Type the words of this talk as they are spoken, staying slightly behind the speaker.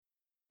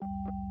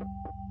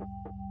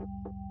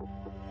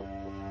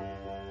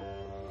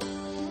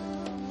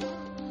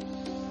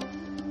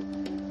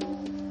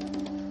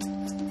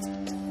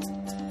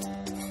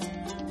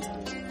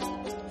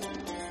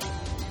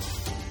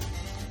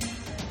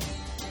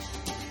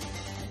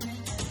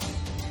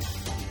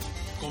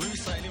גורמים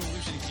ישראלים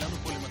אומרים שנקלענו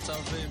פה למצב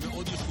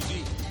מאוד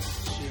ייחודי,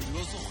 שהם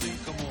לא זוכרים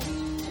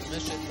כמוהו.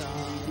 רשת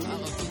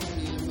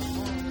הערבים.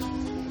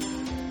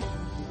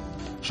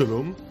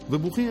 שלום,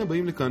 וברוכים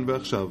הבאים לכאן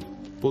ועכשיו,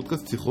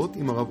 פודקאסט שיחות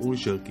עם הרב אורי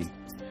שרקי.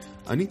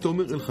 אני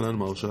תומר אלחנן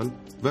מרשל,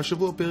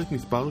 והשבוע פרק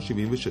מספר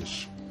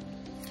 76.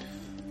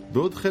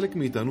 בעוד חלק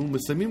מאיתנו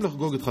מסיימים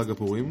לחגוג את חג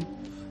הפורים,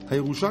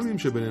 הירושלמים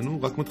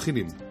שבינינו רק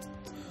מתחילים.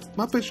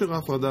 מה פשר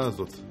ההפרדה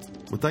הזאת?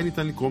 מתי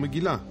ניתן לקרוא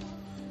מגילה?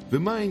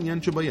 ומה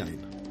העניין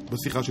שביין?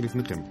 בשיחה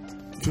שלפניכם.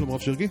 שלום רב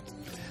שרקי.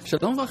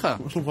 שלום וברכה.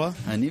 מה שלומך?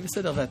 אני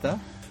בסדר, ואתה?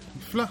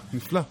 נפלא,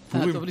 נפלא.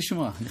 פורים. טוב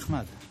לשמוע,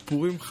 נחמד.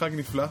 פורים חג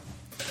נפלא.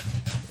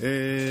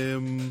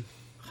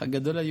 חג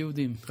גדול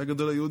ליהודים. חג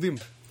גדול ליהודים.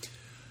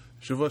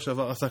 שבוע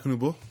שעבר עסקנו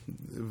בו,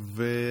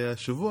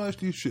 והשבוע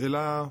יש לי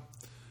שאלה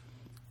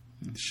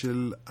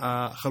של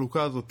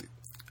החלוקה הזאת.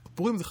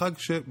 פורים זה חג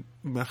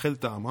שמאחד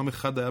את העם. עם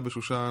אחד היה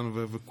בשושן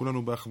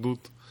וכולנו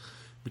באחדות.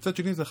 מצד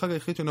שני זה החג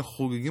היחיד שאנחנו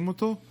חוגגים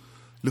אותו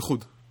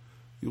לחוד.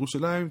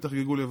 ירושלים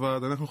תחגגו לבד,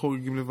 אנחנו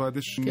חוגגים לבד.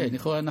 כן,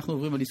 לכאורה אנחנו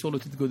עוברים על איסור לא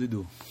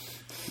תתגודדו.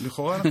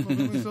 לכאורה אנחנו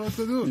עוברים על איסור לא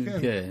תתגודדו,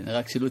 כן. כן,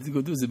 רק שלא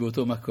תתגודדו זה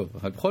באותו מקום.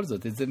 אבל בכל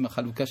זאת, זה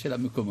החלוקה של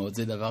המקומות,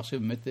 זה דבר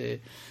שבאמת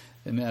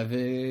מהווה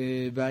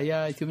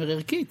בעיה, הייתי אומר,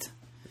 ערכית.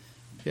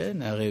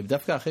 כן, הרי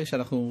דווקא אחרי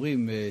שאנחנו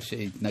אומרים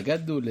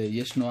שהתנגדנו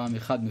ליש נועם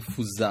אחד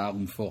מפוזר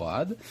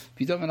ומפורד,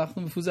 פתאום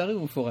אנחנו מפוזרים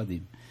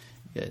ומפורדים.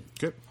 כן.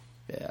 כן.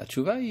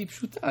 התשובה היא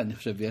פשוטה, אני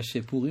חושב,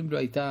 שפורים לא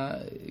הייתה,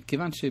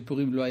 כיוון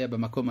שפורים לא היה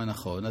במקום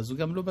הנכון, אז הוא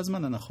גם לא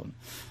בזמן הנכון.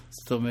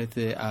 זאת אומרת,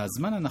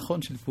 הזמן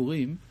הנכון של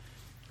פורים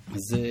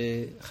זה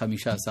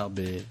 15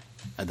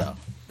 באדר.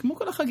 כמו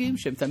כל החגים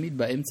שהם תמיד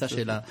באמצע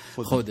של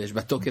החודש,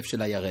 בתוקף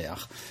של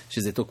הירח,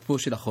 שזה תוקפו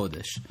של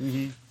החודש.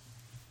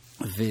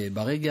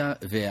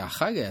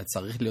 והחג היה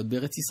צריך להיות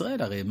בארץ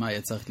ישראל, הרי מה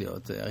היה צריך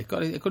להיות?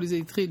 הרי כל זה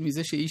התחיל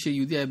מזה שאיש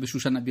היהודי היה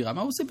בשושן הבירה.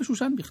 מה הוא עושה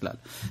בשושן בכלל?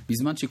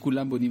 בזמן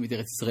שכולם בונים את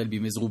ארץ ישראל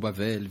בימי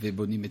זרובבל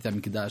ובונים את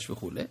המקדש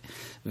וכו'.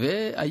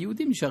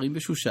 והיהודים נשארים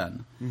בשושן.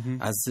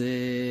 אז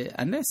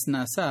הנס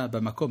נעשה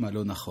במקום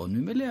הלא נכון,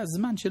 ממילא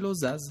הזמן שלו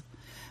זז.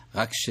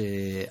 רק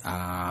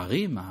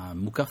שהערים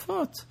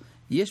המוקפות,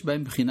 יש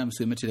בהם בחינה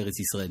מסוימת של ארץ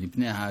ישראל,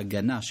 מפני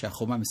ההגנה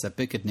שהחומה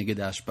מספקת נגד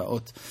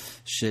ההשפעות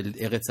של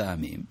ארץ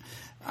העמים.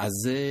 אז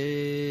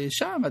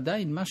שם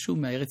עדיין משהו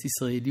מהארץ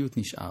ישראליות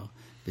נשאר.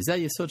 וזה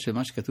היסוד של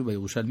מה שכתוב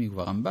בירושלמי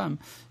וברמב"ם,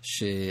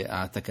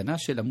 שהתקנה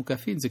של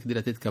המוקפים זה כדי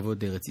לתת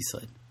כבוד לארץ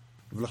ישראל.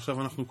 אבל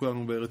עכשיו אנחנו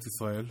כולנו בארץ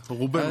ישראל,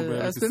 רובנו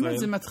בארץ ישראל. אז באמת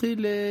זה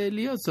מתחיל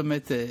להיות, זאת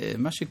אומרת,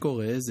 מה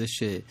שקורה זה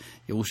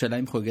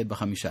שירושלים חוגגת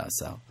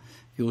ב-15.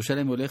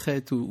 ירושלים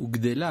הולכת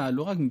וגדלה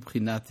לא רק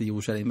מבחינת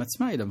ירושלים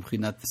עצמה, אלא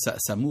מבחינת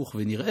סמוך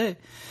ונראה,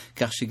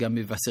 כך שגם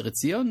מבשרת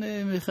ציון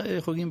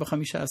חוגגים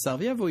ב-15,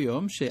 ויבוא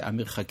יום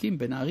שהמרחקים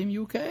בין הערים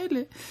יהיו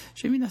כאלה,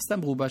 שמן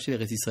הסתם רובה של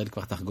ארץ ישראל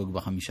כבר תחגוג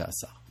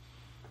ב-15.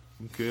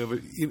 אוקיי, אבל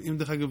אם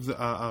דרך אגב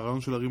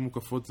הרעיון של ערים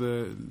מוקפות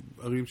זה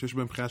ערים שיש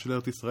בהם בחינה של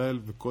ארץ ישראל,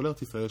 וכל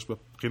ארץ ישראל יש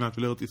בבחינה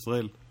של ארץ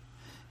ישראל.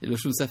 לא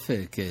שום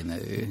ספק, כן.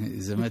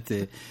 זאת אומרת,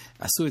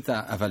 עשו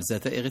אבל זה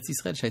הייתה ארץ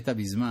ישראל שהייתה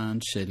בזמן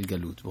של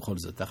גלות, בכל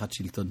זאת, תחת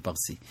שלטון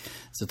פרסי.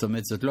 זאת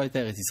אומרת, זאת לא הייתה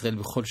ארץ ישראל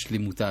בכל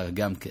שלמותה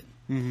גם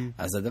כן.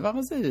 אז הדבר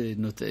הזה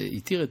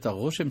התיר את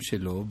הרושם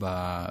שלו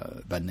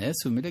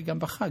בנס, ומילא גם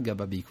בחג, גם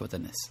בעקבות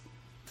הנס.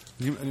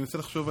 אני מנסה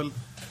לחשוב על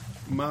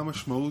מה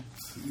המשמעות,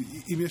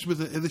 אם יש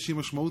בזה איזושהי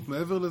משמעות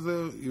מעבר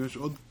לזה, אם יש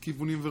עוד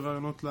כיוונים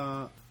ורעיונות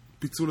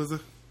לפיצול הזה?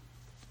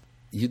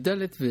 י"ד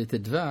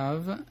וט"ו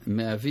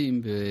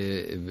מהווים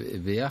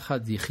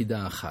ביחד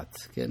יחידה אחת,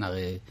 כן?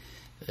 הרי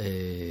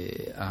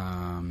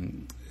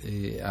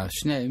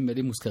השני הימים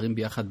האלה מוזכרים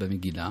ביחד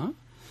במגילה,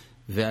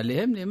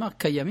 ועליהם נאמר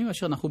קיימים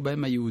אשר אנחנו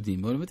בהם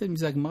היהודים. אבל באמת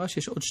מזה הגמרא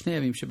שיש עוד 2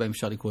 ימים שבהם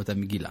אפשר לקרוא את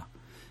המגילה,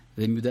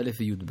 והם י"א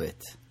וי"ב.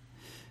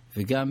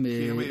 וגם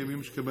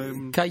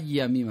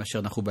קיימים אשר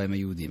אנחנו בהם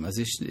היהודים. אז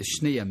יש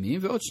 2 ימים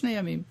ועוד 2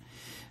 ימים.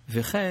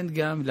 וכן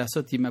גם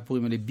לעשות ימי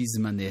הפורים האלה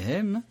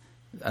בזמניהם,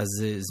 אז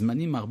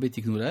זמנים הרבה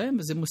תקנו להם,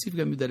 אז זה מוסיף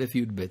גם י"א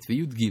וי"ב.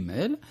 וי"ג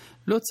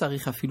לא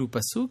צריך אפילו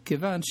פסוק,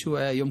 כיוון שהוא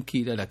היה יום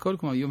קהילה לכל,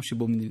 כלומר יום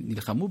שבו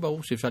נלחמו,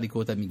 ברור שאפשר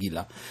לקרוא את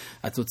המגילה.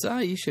 התוצאה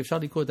היא שאפשר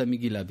לקרוא את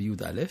המגילה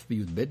בי"א,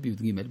 בי"ב,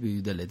 בי"ג,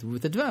 בי"ד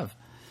ובט"ו.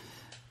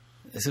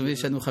 אז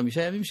יש לנו 5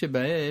 ימים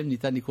שבהם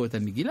ניתן לקרוא את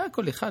המגילה,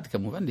 כל אחד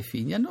כמובן לפי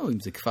עניינו, אם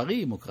זה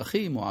כפרים או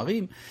כרכים או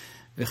ערים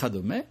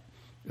וכדומה.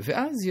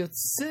 ואז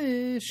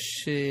יוצא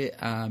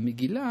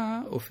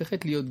שהמגילה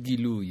הופכת להיות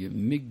גילוי.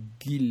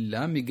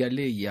 מגילה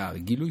מגליה,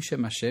 גילוי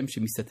שם השם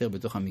שמסתתר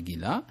בתוך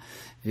המגילה,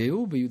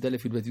 והוא בי"א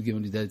י"ב י"ג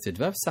י"ד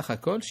ט"ו, סך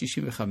הכל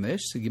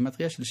 65, זה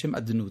גימטריה של שם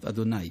אדנות,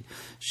 אדוני,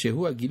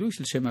 שהוא הגילוי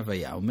של שם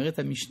הוויה. אומרת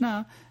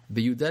המשנה,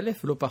 בי"א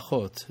לא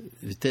פחות,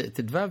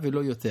 ט"ו ולא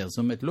יותר, זאת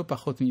אומרת לא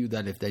פחות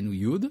מי"א דהיינו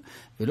י',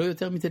 ולא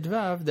יותר מט"ו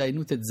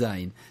דהיינו ט"ז.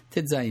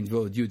 ט"ז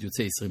ועוד י'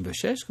 יוצא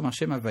 26, כלומר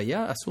שם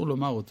הוויה אסור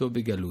לומר אותו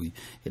בגלוי,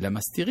 אלא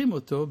מסתירים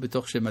אותו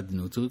בתוך שם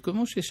אדנות,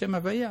 כמו ששם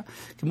הוויה,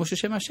 כמו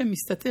ששם השם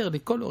מסתתר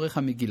לכל אורך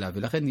המגילה,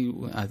 ולכן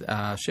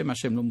השם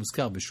השם לא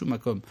מוזכר בשום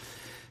מקום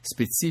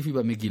ספציפי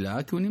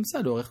במגילה, כי הוא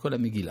נמצא לאורך כל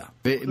המגילה.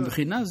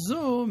 ובבחינה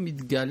זו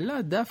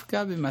מתגלה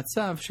דווקא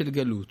במצב של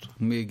גלות.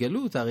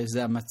 גלות, הרי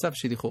זה המצב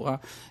שלכאורה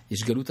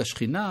יש גלות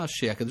השכינה,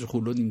 שהקדוש ברוך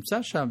הוא לא נמצא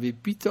שם,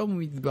 ופתאום הוא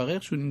מתברר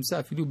שהוא נמצא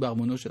אפילו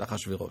בארמונו של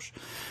אחשוורוש.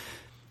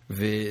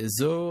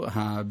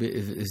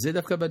 וזה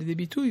דווקא בא לידי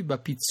ביטוי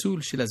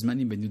בפיצול של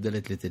הזמנים בין י"ד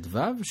לט"ו,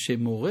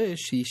 שמורה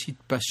שיש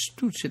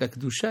התפשטות של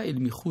הקדושה אל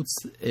מחוץ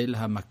אל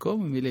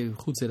המקום ומילא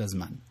מחוץ אל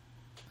הזמן.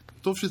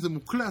 טוב שזה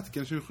מוקלט, כי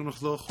אנשים יכולים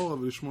לחזור אחורה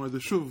ולשמוע את זה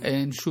שוב.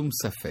 אין שום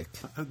ספק.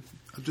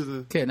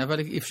 כן, אבל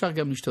אפשר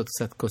גם לשתות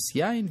קצת כוס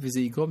יין, וזה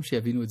יגרום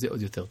שיבינו את זה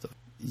עוד יותר טוב.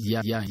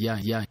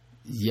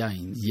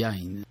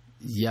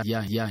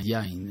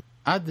 יין,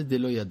 עד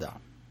דלא ידע.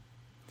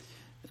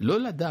 לא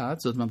לדעת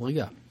זאת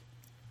מדרגה.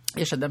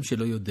 יש אדם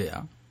שלא יודע,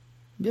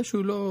 בגלל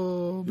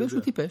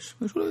שהוא טיפש,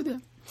 בגלל שהוא לא יודע.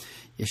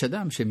 יש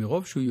אדם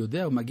שמרוב שהוא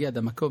יודע, הוא מגיע עד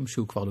המקום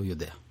שהוא כבר לא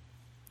יודע.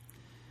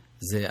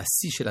 זה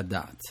השיא של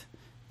הדעת.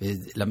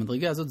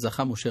 ולמדרגה הזאת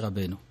זכה משה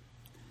רבנו.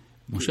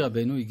 משה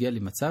רבנו הגיע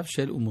למצב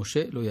של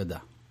ומשה לא ידע.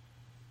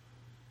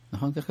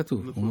 נכון? כך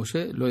כתוב.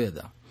 ומשה לא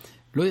ידע.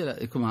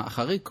 כלומר,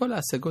 אחרי כל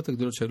ההשגות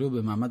הגדולות שהיו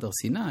במעמד הר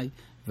סיני,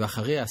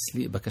 ואחרי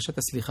בקשת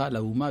הסליחה על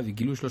האומה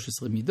וגילו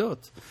 13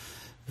 מידות,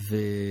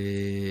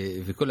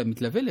 וכל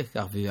המתלווה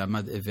לכך,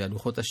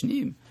 והלוחות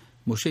השניים,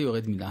 משה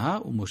יורד מן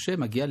ההר, ומשה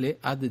מגיע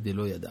לעד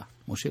דלא ידע.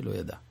 משה לא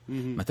ידע.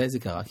 מתי זה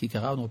קרה? כי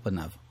קרה נור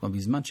פניו. כלומר,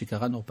 בזמן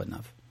שקרה נור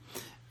פניו.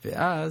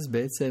 ואז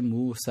בעצם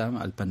הוא שם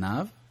על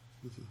פניו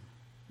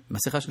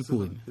מסכה של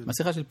פורים.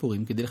 מסכה של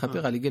פורים, כדי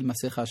לכפר על עגל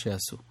מסכה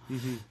שעשו.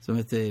 זאת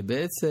אומרת,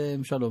 בעצם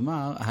אפשר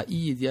לומר, האי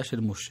ידיעה של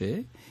משה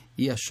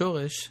היא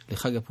השורש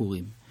לחג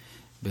הפורים.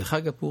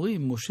 בחג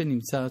הפורים משה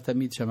נמצא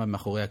תמיד שם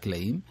מאחורי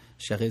הקלעים,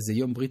 שהרי זה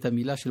יום ברית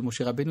המילה של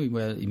משה רבנו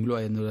אם לא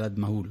היה נולד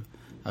מהול.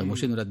 הרי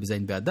משה נולד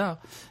בזין באדר,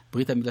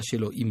 ברית המילה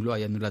שלו אם לא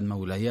היה נולד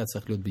מהול היה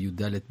צריך להיות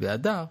בי"ד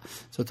באדר,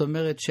 זאת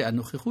אומרת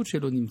שהנוכחות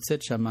שלו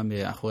נמצאת שם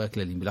מאחורי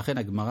הכללים, ולכן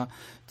הגמרא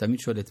תמיד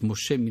שואלת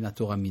משה מן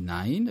התורה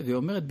מניין,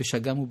 ואומרת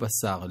בשגם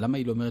ובשר. למה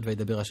היא לא אומרת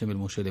וידבר השם אל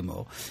משה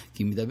לאמור?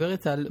 כי היא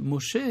מדברת על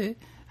משה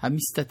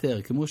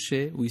המסתתר, כמו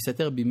שהוא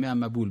יסתתר בימי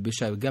המבול,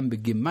 גם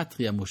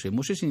בגמטריה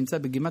משה שנמצא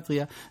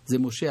בגמטריה זה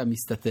משה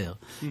המסתתר,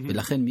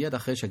 ולכן מיד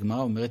אחרי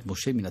שהגמרא אומרת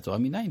משה מן התורה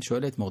מניין,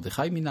 שואלת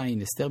מרדכי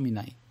מניין, אסתר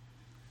מניין.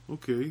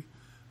 אוקיי,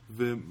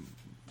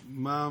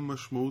 ומה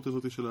המשמעות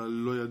הזאת של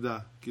הלא ידע?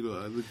 כאילו,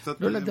 זה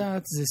קצת... לא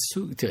לדעת זה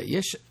סוג... תראה,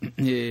 יש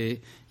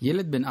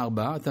ילד בן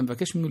 4, אתה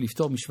מבקש ממנו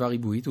לפתור משוואה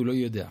ריבועית, הוא לא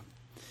יודע.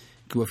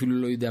 כי הוא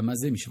אפילו לא יודע מה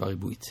זה משוואה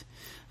ריבועית.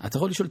 אתה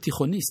יכול לשאול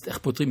תיכוניסט איך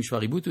פותרים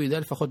משוואה ריבועית, הוא יודע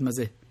לפחות מה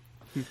זה.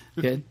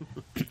 כן?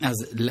 אז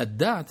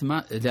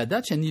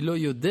לדעת שאני לא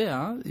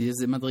יודע,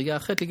 זה מדרגה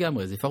אחרת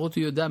לגמרי. זה לפחות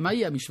הוא יודע מה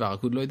יהיה המשוואה,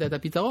 רק הוא לא יודע את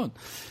הפתרון.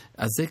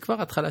 אז זה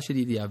כבר התחלה של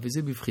ידיעה,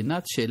 וזה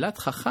בבחינת שאלת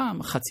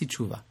חכם חצי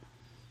תשובה.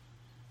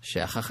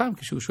 שהחכם,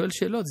 כשהוא שואל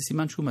שאלות, זה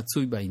סימן שהוא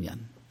מצוי בעניין.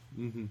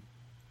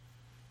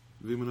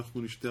 ואם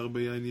אנחנו נשתה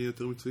הרבה יין, נהיה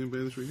יותר מצויים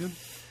באיזשהו עניין?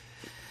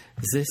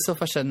 זה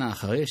סוף השנה,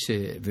 אחרי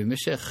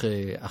שבמשך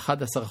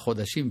 11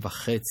 חודשים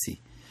וחצי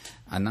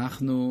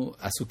אנחנו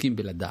עסוקים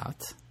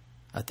בלדעת,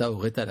 אתה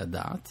הורית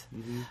לדעת,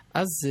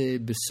 אז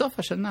בסוף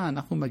השנה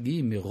אנחנו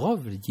מגיעים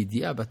מרוב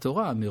ידיעה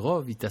בתורה,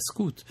 מרוב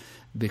התעסקות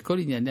בכל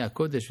ענייני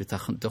הקודש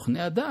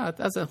ותוכני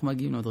הדעת, אז אנחנו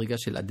מגיעים למדרגה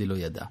של עד דלא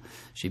ידע,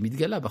 שהיא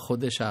מתגלה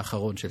בחודש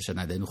האחרון של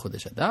שנה, דהיינו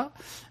חודש אדר,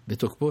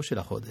 בתוקפו של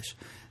החודש.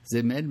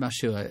 זה מעין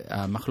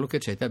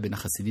המחלוקת שהייתה בין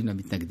החסידים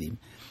למתנגדים.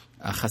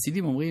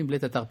 החסידים אומרים,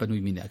 לית אתר פנוי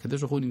מיני,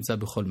 הקדוש ברוך הוא נמצא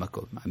בכל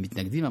מקום.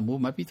 המתנגדים אמרו,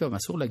 מה פתאום,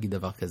 אסור להגיד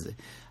דבר כזה.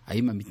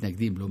 האם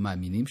המתנגדים לא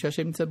מאמינים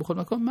שהשם נמצא בכל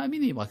מקום?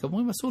 מאמינים, רק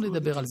אומרים, אסור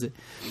לדבר על זה.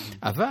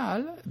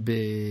 אבל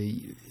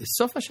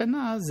בסוף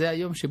השנה זה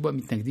היום שבו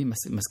המתנגדים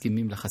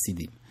מסכימים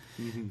לחסידים.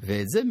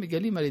 ואת זה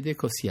מגלים על ידי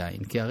כוס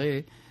יין, כי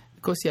הרי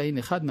כוס יין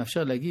אחד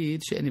מאפשר להגיד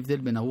שאין הבדל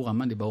בין ארור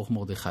המן לברוך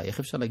מרדכי. איך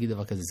אפשר להגיד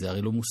דבר כזה? זה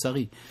הרי לא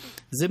מוסרי.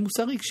 זה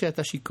מוסרי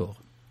כשאתה שיקור.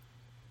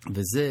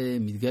 וזה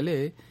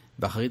מתגלה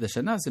באחרית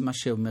השנה, זה מה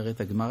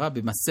שאומרת הגמרא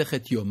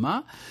במסכת יומא,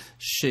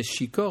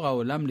 ששיקור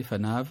העולם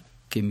לפניו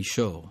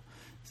כמישור.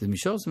 זה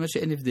מישור, זאת אומרת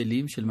שאין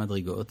הבדלים של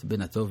מדרגות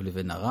בין הטוב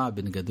לבין הרע,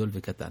 בין גדול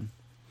וקטן.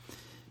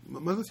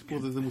 מה זה הסיפור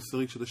הזה? זה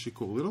מוסרי כשאתה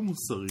שיקור? זה לא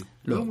מוסרי.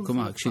 לא,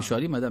 כלומר,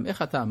 כששואלים אדם,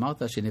 איך אתה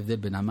אמרת שאין הבדל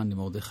בין המן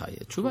למרדכי?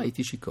 התשובה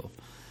הייתי שיקור.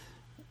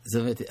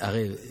 זאת אומרת,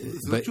 הרי...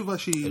 זו תשובה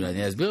שהיא...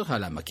 אני אסביר לך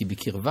למה, כי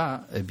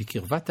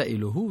בקרבת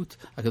האלוהות,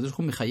 הקדוש ברוך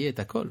הוא מחיה את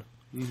הכל.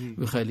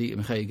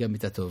 מחיה גם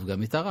את הטוב,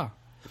 גם את הרע.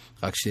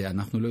 רק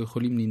שאנחנו לא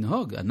יכולים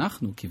לנהוג,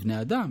 אנחנו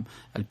כבני אדם,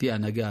 על פי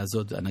ההנהגה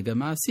הזאת, הנהגה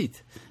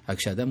מעשית. רק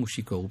כשאדם הוא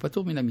שיקור, הוא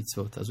פטור מן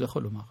המצוות, אז הוא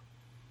יכול לומר.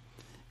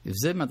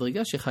 וזה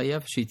מדרגה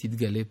שחייב שהיא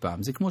תתגלה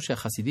פעם. זה כמו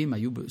שהחסידים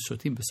היו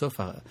שותים בסוף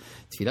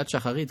תפילת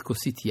שחרית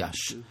כוסית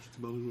יש.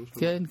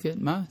 כן, כן,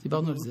 מה?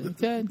 דיברנו על זה?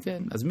 כן,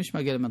 כן. אז מי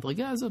שמגיע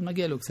למדרגה הזאת,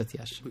 מגיע לו קצת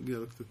יש. מגיע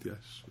לו קצת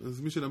יש.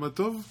 אז מי שלמד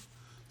טוב,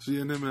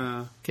 שיהנה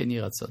מה... כן,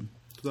 יהי רצון.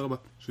 תודה רבה,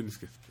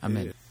 שנזכה.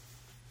 אמן.